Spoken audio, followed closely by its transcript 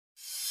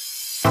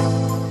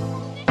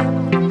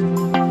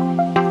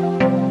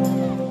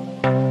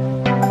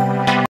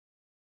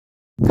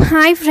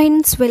Hi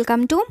friends,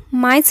 welcome to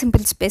my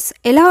simple space.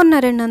 ఎలా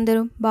ఉన్నారండి?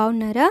 అందరూ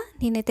బాగున్నారా?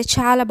 నేనైతే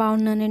చాలా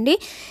బాగున్నానండి.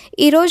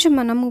 ఈరోజు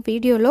మనము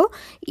వీడియోలో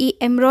ఈ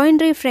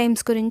ఎంబ్రాయిడరీ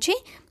ఫ్రేమ్స్ గురించి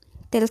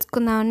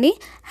తెలుసుకుందామండి.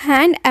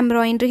 హ్యాండ్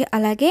ఎంబ్రాయిడరీ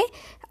అలాగే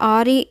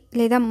ఆరి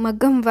లేదా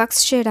మగ్గం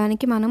వర్క్స్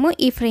చేయడానికి మనము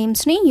ఈ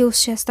ఫ్రేమ్స్ని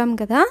యూస్ చేస్తాం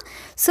కదా.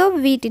 సో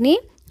వీటిని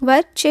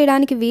వర్క్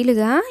చేయడానికి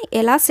వీలుగా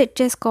ఎలా సెట్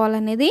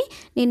చేసుకోవాలనేది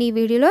నేను ఈ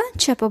వీడియోలో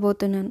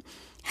చెప్పబోతున్నాను.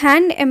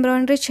 హ్యాండ్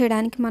ఎంబ్రాయిడరీ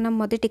చేయడానికి మనం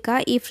మొదటిగా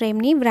ఈ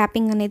ఫ్రేమ్ని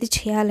వ్రాపింగ్ అనేది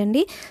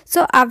చేయాలండి. సో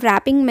ఆ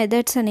వ్రాపింగ్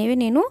మెథడ్స్ అనేవి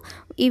నేను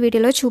ఈ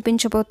వీడియోలో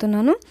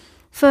చూపించబోతున్నాను.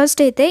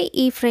 ఫస్ట్ అయితే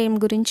ఈ ఫ్రేమ్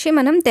గురించి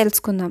మనం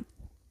తెలుసుకుందాం.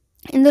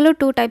 ఇందులో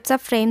 2 టైప్స్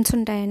ఆఫ్ ఫ్రేమ్స్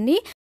ఉంటాయండి.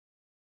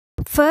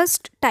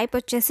 ఫస్ట్ టైప్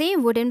వచ్చేసి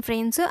వుడెన్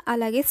ఫ్రేమ్స్,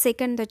 అలాగే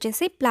సెకండ్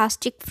వచ్చేసి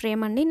ప్లాస్టిక్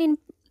ఫ్రేమ్ అండి. నేను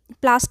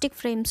ప్లాస్టిక్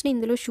ఫ్రేమ్స్ని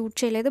ఇందులో షూట్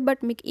చేయలేదు,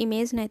 బట్ మీకు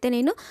ఇమేజ్ని అయితే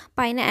నేను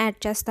పైన యాడ్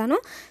చేస్తాను.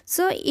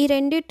 సో ఈ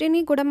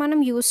రెండింటిని కూడా మనం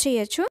యూస్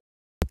చేయొచ్చు.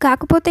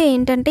 కాకపోతే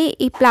ఏంటంటే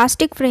ఈ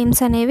ప్లాస్టిక్ ఫ్రేమ్స్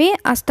అనేవి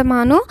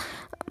అస్తమాను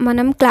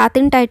మనం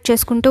క్లాత్ని టైట్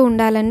చేసుకుంటూ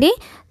ఉండాలండి.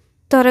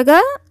 త్వరగా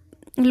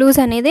లూజ్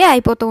అనేది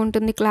అయిపోతూ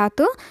ఉంటుంది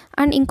క్లాత్.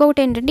 అండ్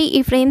ఇంకొకటి ఏంటంటే ఈ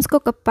ఫ్రేమ్స్కి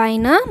ఒక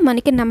పైన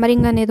మనకి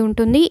నెంబరింగ్ అనేది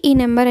ఉంటుంది. ఈ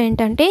నెంబర్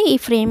ఏంటంటే ఈ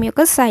ఫ్రేమ్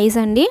యొక్క సైజ్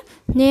అండి.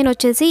 నేను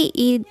వచ్చేసి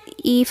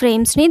ఈ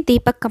ఫ్రేమ్స్ని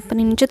దీపక్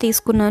కంపెనీ నుంచి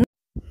తీసుకున్నాను.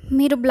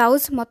 మీరు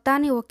బ్లౌజ్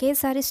మొత్తాన్ని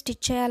ఒకేసారి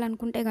స్టిచ్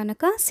చేయాలనుకుంటే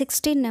కనుక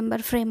 16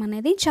 నెంబర్ ఫ్రేమ్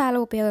అనేది చాలా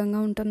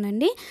ఉపయోగంగా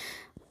ఉంటుందండి.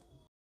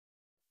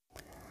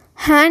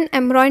 హ్యాండ్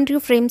ఎంబ్రాయిడరీ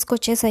ఫ్రేమ్స్కి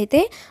వచ్చేసి అయితే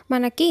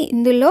మనకి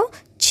ఇందులో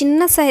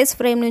చిన్న సైజ్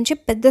ఫ్రేమ్ నుంచి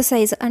పెద్ద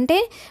సైజ్ అంటే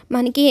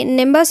మనకి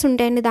నెంబర్స్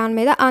ఉంటాయండి. దాని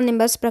మీద ఆ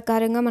నెంబర్స్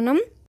ప్రకారంగా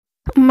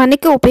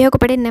మనకి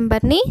ఉపయోగపడే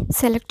నెంబర్ని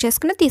సెలెక్ట్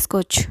చేసుకుని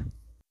తీసుకోవచ్చు.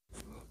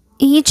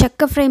 ఈ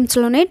చెక్క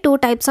ఫ్రేమ్స్లోనే 2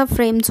 టైప్స్ ఆఫ్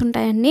ఫ్రేమ్స్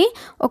ఉంటాయండి.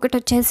 ఒకటి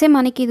వచ్చేసి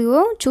మనకి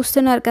ఇదిగో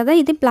చూస్తున్నారు కదా,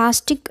 ఇది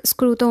ప్లాస్టిక్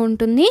స్క్రూతో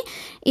ఉంటుంది.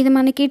 ఇది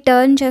మనకి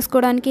టర్న్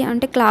చేసుకోవడానికి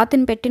అంటే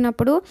క్లాత్ని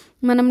పెట్టినప్పుడు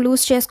మనం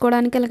లూజ్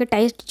చేసుకోవడానికి అలాగే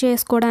టైట్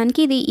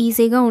చేసుకోవడానికి ఇది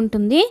ఈజీగా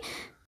ఉంటుంది.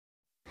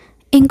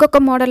 ఇంకొక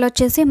మోడల్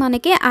వచ్చేసి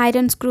మనకి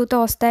ఐరన్ స్క్రూతో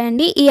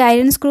వస్తాయండి. ఈ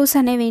ఐరన్ స్క్రూస్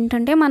అనేవి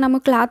ఏంటంటే మనము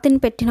క్లాత్ని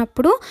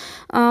పెట్టినప్పుడు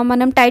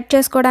మనం టైట్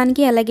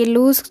చేసుకోవడానికి అలాగే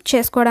లూజ్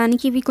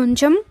చేసుకోవడానికి ఇవి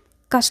కొంచెం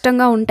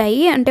కష్టంగా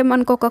ఉంటాయి. అంటే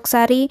మనకు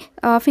ఒక్కొక్కసారి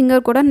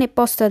ఫింగర్ కూడా నొప్పి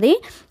వస్తుంది.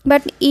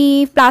 బట్ ఈ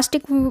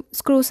ప్లాస్టిక్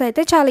స్క్రూస్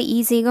అయితే చాలా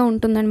ఈజీగా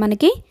ఉంటుందండి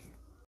మనకి.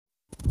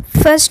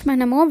 ఫస్ట్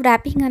మనము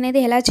వ్రాపింగ్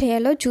అనేది ఎలా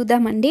చేయాలో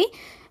చూద్దామండి.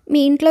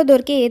 మీ ఇంట్లో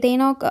దొరికే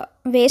ఏదైనా ఒక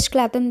వేస్ట్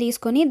క్లాత్ని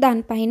తీసుకొని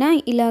దానిపైన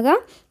ఇలాగా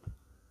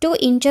 2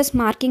 ఇంచెస్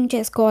మార్కింగ్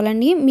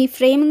చేసుకోవాలండి. మీ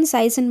ఫ్రేమ్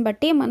సైజుని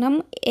బట్టి మనం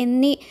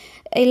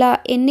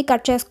ఎన్ని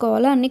కట్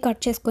చేసుకోవాలో అన్ని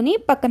కట్ చేసుకొని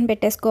పక్కన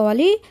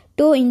పెట్టేసుకోవాలి.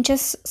 2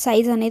 ఇంచెస్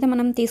సైజ్ అనేది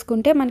మనం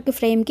తీసుకుంటే మనకి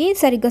ఫ్రేమ్కి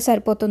సరిగ్గా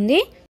సరిపోతుంది.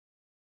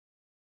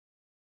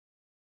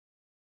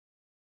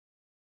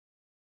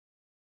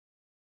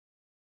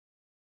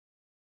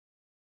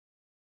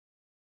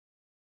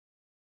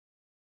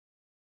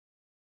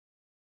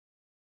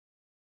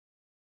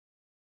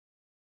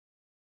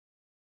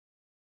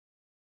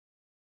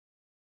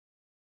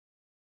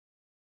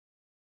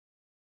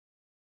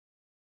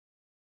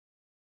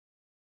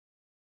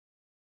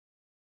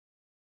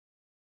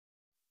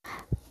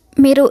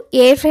 మీరు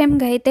ఏ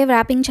ఫ్రేమ్కి అయితే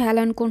వ్రాపింగ్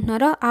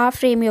చేయాలనుకుంటున్నారో ఆ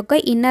ఫ్రేమ్ యొక్క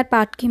ఇన్నర్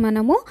పార్ట్కి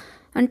మనము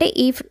అంటే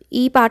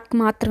ఈ పార్ట్కి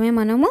మాత్రమే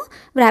మనము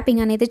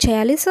వ్రాపింగ్ అనేది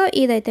చేయాలి. సో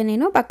ఇదైతే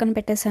నేను పక్కన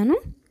పెట్టేశాను.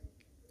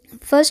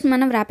 ఫస్ట్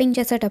మనం వ్రాపింగ్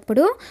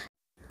చేసేటప్పుడు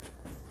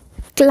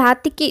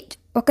క్లాత్కి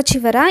ఒక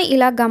చివర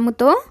ఇలా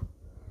గమ్ముతో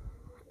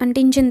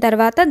అంటించిన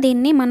తర్వాత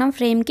దీన్ని మనం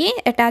ఫ్రేమ్కి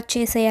అటాచ్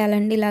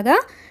చేసేయాలండి.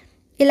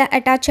 ఇలా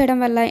అటాచ్ చేయడం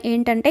వల్ల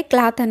ఏంటంటే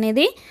క్లాత్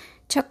అనేది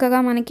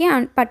చక్కగా మనకి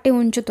పట్టి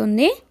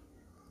ఉంచుతుంది.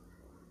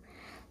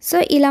 సో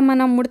ఇలా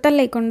మనం ముడతలు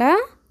లేకుండా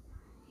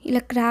ఇలా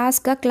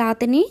క్రాస్గా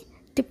క్లాత్ని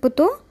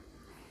తిప్పుతూ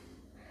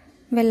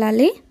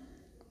వెళ్ళాలి.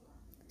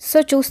 సో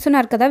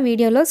చూస్తున్నారు కదా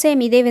వీడియోలో,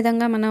 సేమ్ ఇదే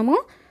విధంగా మనము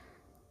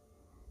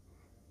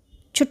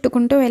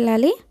చుట్టుకుంటూ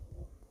వెళ్ళాలి.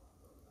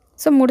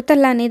 సో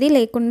ముడతలు అనేది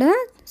లేకుండా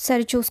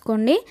సరి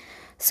చూసుకోండి.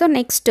 సో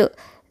నెక్స్ట్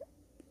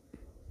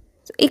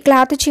ఈ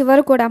క్లాత్ చివర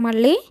కూడా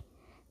మళ్ళీ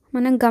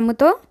మనం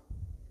గమ్ముతో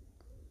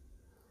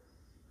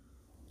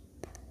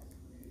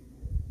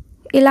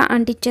ఇలా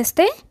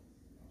అంటించేస్తే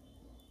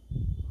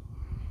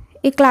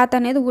ఈ క్లాత్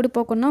అనేది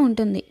ఊడిపోకుండా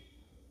ఉంటుంది.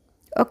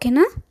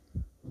 ఓకేనా?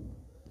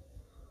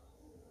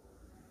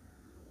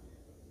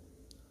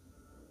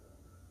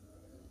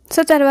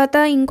 సో తర్వాత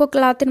ఇంకో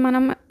క్లాత్ని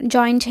మనం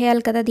జాయిన్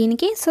చేయాలి కదా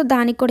దీనికి. సో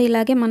దానికి కూడా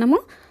ఇలాగే మనము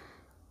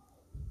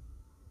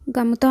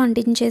గమ్ముతో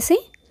అంటించేసి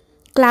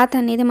క్లాత్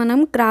అనేది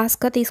మనం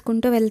క్రాస్గా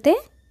తీసుకుంటూ వెళ్తే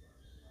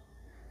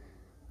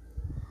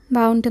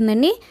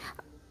బాగుంటుందండి.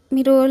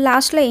 మీరు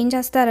లాస్ట్లో ఏం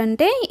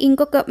చేస్తారంటే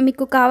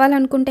మీకు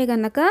కావాలనుకుంటే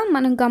కనుక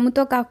మనం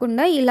గమ్ముతో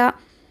కాకుండా ఇలా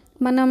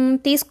మనం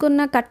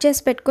కట్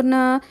చేసి పెట్టుకున్న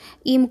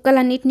ఈ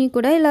ముక్కలన్నిటినీ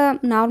కూడా ఇలా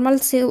నార్మల్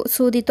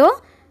సూదితో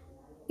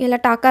ఇలా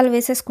టాకాలు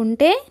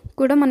వేసేసుకుంటే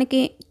కూడా మనకి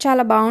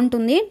చాలా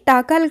బాగుంటుంది.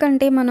 టాకాల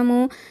కంటే మనము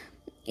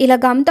ఇలా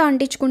గమ్తో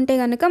అంటించుకుంటే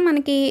కనుక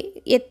మనకి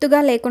ఎత్తుగా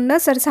లేకుండా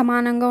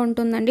సమానంగా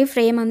ఉంటుందండి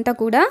ఫ్రేమ్ అంతా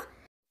కూడా.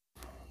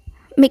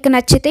 మీకు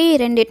నచ్చితే ఈ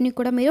రెండింటిని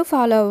కూడా మీరు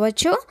ఫాలో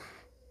అవ్వచ్చు.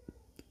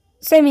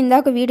 సేమ్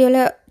ఇందాక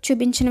వీడియోలో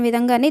చూపించిన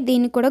విధంగానే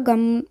దీన్ని కూడా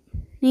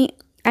గమ్ని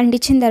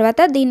అంటించిన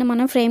తర్వాత దీన్ని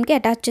మనం ఫ్రేమ్కి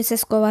అటాచ్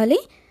చేసేసుకోవాలి.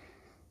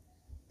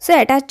 సో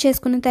అటాచ్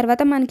చేసుకున్న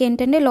తర్వాత మనకి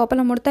ఏంటంటే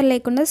లోపల ముడతలు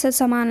లేకుండా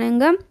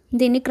సమానంగా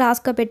దీన్ని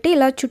క్రాస్గా పెట్టి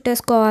ఇలా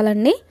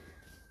చుట్టేసుకోవాలండి.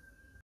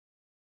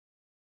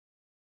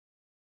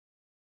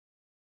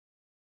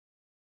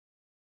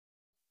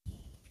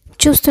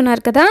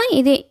 చూస్తున్నారు కదా,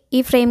 ఇది ఈ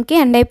ఫ్రేమ్కి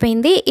ఎండ్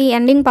అయిపోయింది. ఈ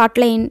ఎండింగ్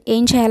పార్ట్లో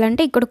ఏం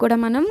చేయాలంటే ఇక్కడ కూడా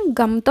మనం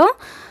గమ్తో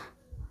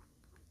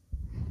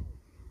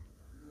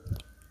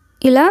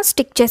ఇలా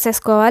స్టిక్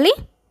చేసేసుకోవాలి.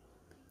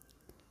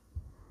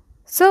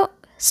 సో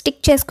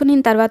స్టిక్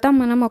చేసుకున్న తర్వాత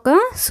మనం ఒక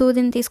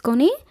సూదిని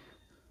తీసుకొని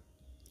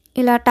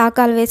ఇలా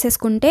టాకాలు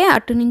వేసేసుకుంటే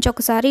అటు నుంచి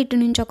ఒకసారి ఇటు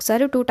నుంచి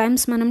ఒకసారి 2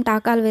 టైమ్స్ మనం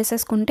టాకాలు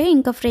వేసేసుకుంటే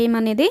ఇంకా ఫ్రేమ్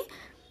అనేది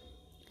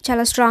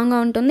చాలా స్ట్రాంగ్గా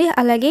ఉంటుంది.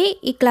 అలాగే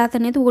ఈ క్లాత్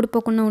అనేది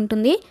ఊడిపోకుండా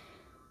ఉంటుంది.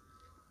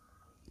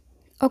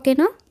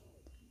 ఓకేనా?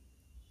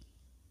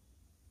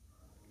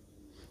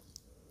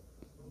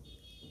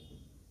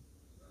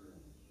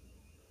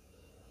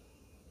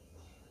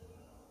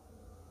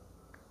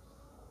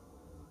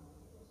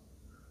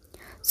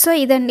 సో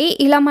ఇదండి,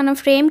 ఇలా మనం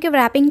ఫ్రేమ్కి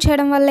ర్యాపింగ్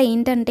చేయడం వల్ల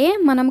ఏంటంటే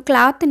మనం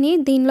క్లాత్ని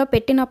దీనిలో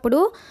పెట్టినప్పుడు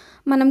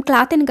మనం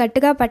క్లాత్ని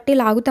గట్టిగా పట్టి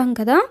లాగుతాం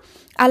కదా,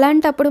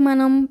 అలాంటప్పుడు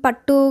మనం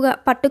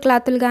పట్టు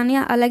క్లాతులు కానీ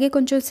అలాగే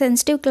కొంచెం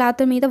సెన్సిటివ్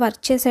క్లాత్ మీద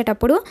వర్క్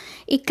చేసేటప్పుడు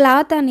ఈ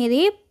క్లాత్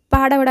అనేది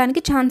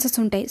పాడవడానికి ఛాన్సెస్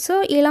ఉంటాయి. సో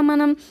ఇలా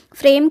మనం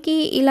ఫ్రేమ్కి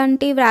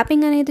ఇలాంటి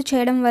ర్యాపింగ్ అనేది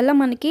చేయడం వల్ల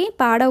మనకి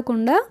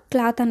పాడవకుండా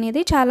క్లాత్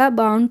అనేది చాలా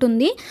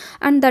బాగుంటుంది.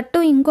 అండ్ దట్టు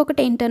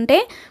ఇంకొకటి ఏంటంటే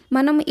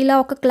మనం ఇలా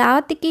ఒక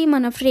క్లాత్కి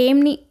మన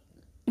ఫ్రేమ్ని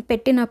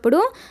పెట్టినప్పుడు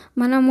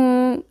మనము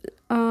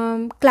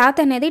క్లాత్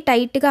అనేది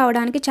టైట్గా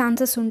అవడానికి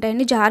ఛాన్సెస్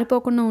ఉంటాయండి,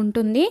 జారిపోకుండా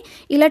ఉంటుంది.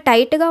 ఇలా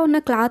టైట్గా ఉన్న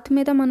క్లాత్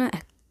మీద మన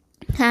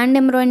హ్యాండ్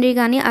ఎంబ్రాయిడరీ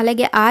కానీ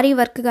అలాగే ఆరీ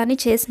వర్క్ కానీ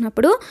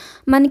చేసినప్పుడు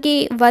మనకి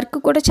వర్క్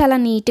కూడా చాలా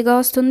నీట్గా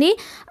వస్తుంది.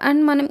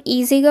 అండ్ మనం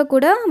ఈజీగా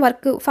కూడా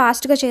వర్క్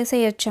ఫాస్ట్గా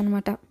చేసేయచ్చు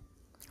అనమాట.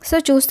 సో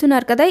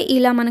చూస్తున్నారు కదా,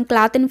 ఇలా మనం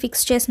క్లాత్ని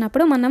ఫిక్స్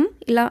చేసినప్పుడు మనం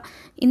ఇలా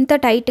ఇంత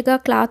టైట్గా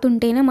క్లాత్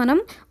ఉంటేనే మనం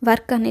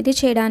వర్క్ అనేది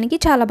చేయడానికి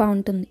చాలా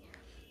బాగుంటుంది.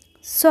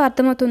 సో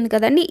అర్థమవుతుంది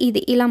కదండి,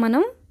 ఇది ఇలా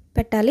మనం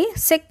పెట్టాలి.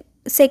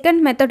 సెకండ్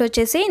మెథడ్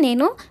వచ్చేసి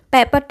నేను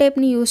పేపర్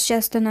టేప్ని యూస్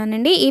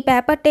చేస్తున్నానండి. ఈ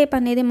పేపర్ టేప్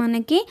అనేది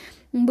మనకి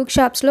బుక్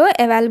షాప్స్లో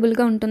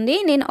అవైలబుల్గా ఉంటుంది.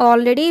 నేను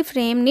ఆల్రెడీ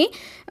ఫ్రేమ్ని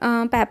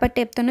పేపర్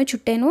టేప్తోనే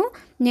చుట్టాను.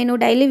 నేను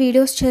డైలీ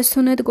వీడియోస్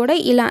చేస్తున్నది కూడా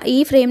ఇలా ఈ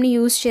ఫ్రేమ్ని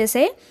యూస్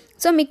చేసే.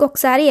 సో మీకు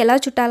ఒకసారి ఎలా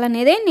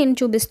చుట్టాలనేదే నేను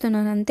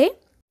చూపిస్తున్నాను అంతే.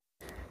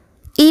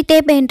 ఈ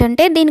టేప్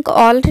ఏంటంటే దీనికి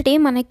ఆల్రెడీ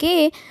మనకి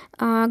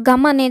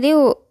గమ్ అనేది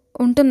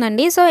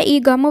ఉంటుందండి. సో ఈ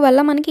గమ్ వల్ల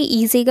మనకి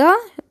ఈజీగా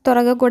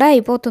త్వరగా కూడా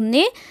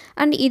అయిపోతుంది.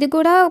 అండ్ ఇది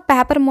కూడా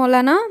పేపర్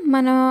మూలన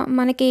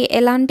మనకి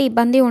ఎలాంటి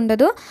ఇబ్బంది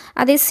ఉండదు.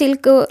 అదే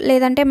సిల్క్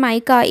లేదంటే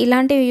మైకా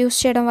ఇలాంటివి యూస్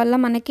చేయడం వల్ల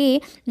మనకి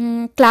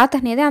క్లాత్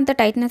అనేది అంత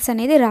టైట్నెస్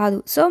అనేది రాదు.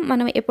 సో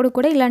మనం ఎప్పుడు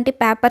కూడా ఇలాంటి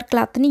పేపర్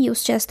క్లాత్ని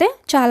యూస్ చేస్తే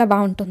చాలా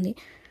బాగుంటుంది.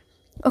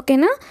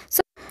 ఓకేనా?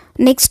 సో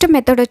నెక్స్ట్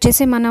మెథడ్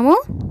వచ్చేసి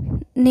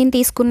నేను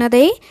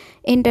తీసుకున్నది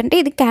ఏంటంటే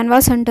ఇది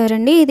క్యాన్వాస్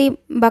అంటారండి. ఇది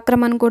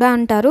బక్రమ్ అని కూడా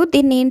అంటారు.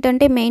 దీన్ని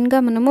ఏంటంటే మెయిన్గా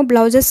మనము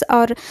blouses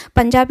are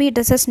Punjabi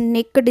dresses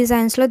neck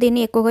డిజైన్స్లో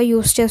దీన్ని ఎక్కువగా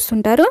యూస్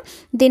చేస్తుంటారు.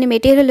 దీని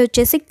మెటీరియల్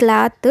వచ్చేసి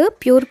క్లాత్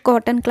ప్యూర్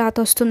కాటన్ క్లాత్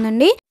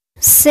వస్తుందండి.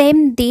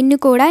 సేమ్ దీన్ని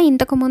కూడా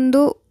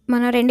ఇంతకుముందు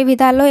మనం 2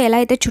 విధాల్లో ఎలా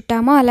అయితే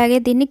చుట్టామో అలాగే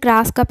దీన్ని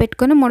క్రాస్గా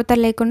పెట్టుకొని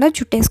ముడతలు లేకుండా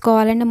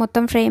చుట్టేసుకోవాలండి.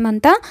 మొత్తం ఫ్రేమ్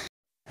అంతా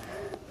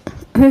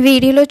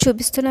వీడియోలో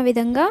చూపిస్తున్న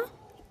విధంగా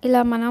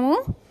ఇలా మనము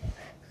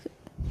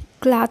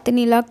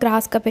క్లాత్ని ఇలా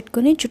క్రాస్గా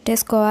పెట్టుకొని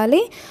చుట్టేసుకోవాలి.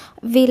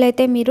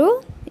 వీలైతే మీరు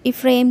ఈ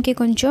ఫ్రేమ్కి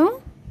కొంచెం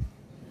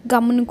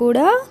గమ్మును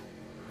కూడా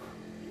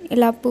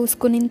ఇలా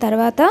పూసుకున్న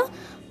తర్వాత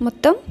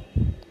మొత్తం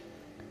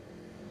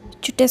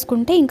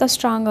చుట్టేసుకుంటే ఇంకా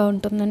స్ట్రాంగ్గా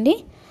ఉంటుందండి.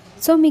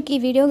 సో మీకు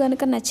ఈ వీడియో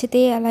కనుక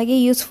నచ్చితే అలాగే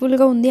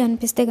యూస్ఫుల్గా ఉంది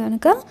అనిపిస్తే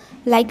కనుక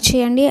లైక్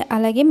చేయండి.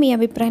 అలాగే మీ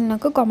అభిప్రాయం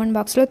నాకు కామెంట్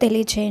బాక్స్లో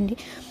తెలియచేయండి.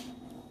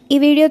 ఈ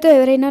వీడియోతో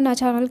ఎవరైనా నా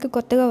ఛానల్కి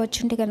కొత్తగా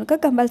వచ్చుంటే కనుక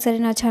కంపల్సరీ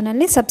నా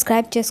ఛానల్ని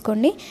సబ్స్క్రైబ్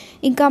చేసుకోండి.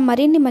 ఇంకా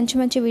మరిన్ని మంచి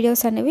మంచి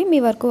వీడియోస్ అనేవి మీ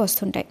వరకు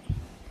వస్తుంటాయి.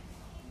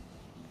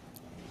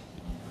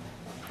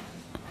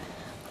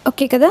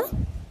 ఓకే కదా?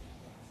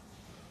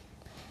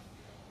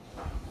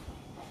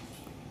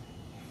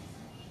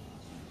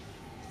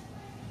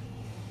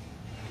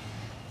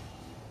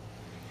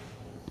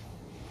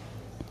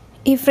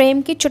 ఈ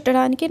ఫ్రేమ్కి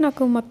చుట్టడానికి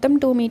నాకు మొత్తం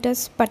 2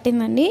 మీటర్స్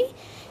పట్టిందండి.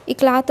 ఈ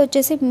క్లాత్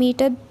వచ్చేసి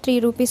మీటర్ 3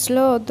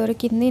 రూపీస్లో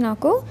దొరికింది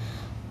నాకు.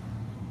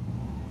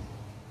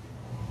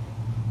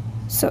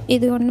 సో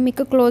ఇది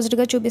మీకు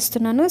క్లోజ్డ్గా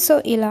చూపిస్తున్నాను. సో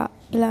ఇలా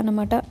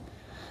అన్నమాట,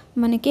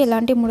 మనకి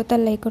ఎలాంటి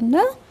ముడతలు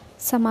లేకుండా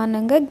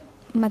సమానంగా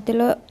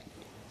మధ్యలో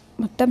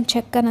మొత్తం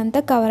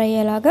చెక్కనంతా కవర్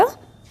అయ్యేలాగా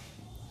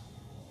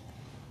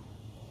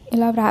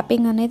ఇలా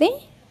ర్యాపింగ్ అనేది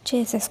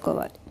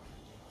చేసేసుకోవాలి.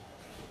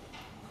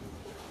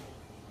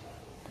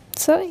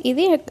 సో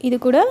ఇది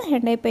కూడా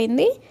ఎండ్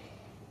అయిపోయింది.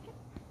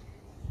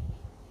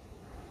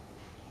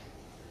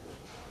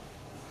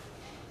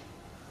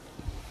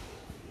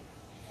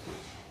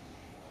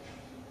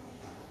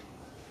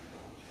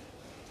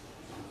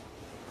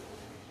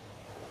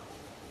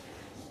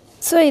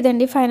 సో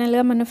ఇదండి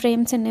ఫైనల్గా మన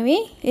ఫ్రేమ్స్ అనేవి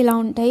ఇలా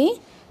ఉంటాయి,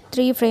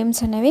 3 ఫ్రేమ్స్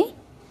అనేవి.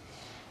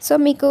 సో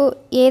మీకు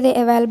ఏది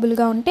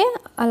అవైలబుల్గా ఉంటే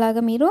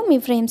అలాగా మీరు మీ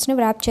ఫ్రేమ్స్ని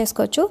వ్రాప్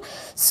చేసుకోవచ్చు.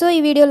 సో ఈ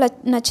వీడియో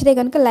నచ్చితే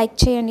కనుక లైక్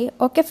చేయండి.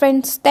 Okay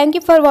friends, thank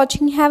you for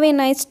watching. Have a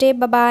nice day.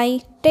 Bye,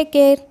 take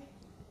care.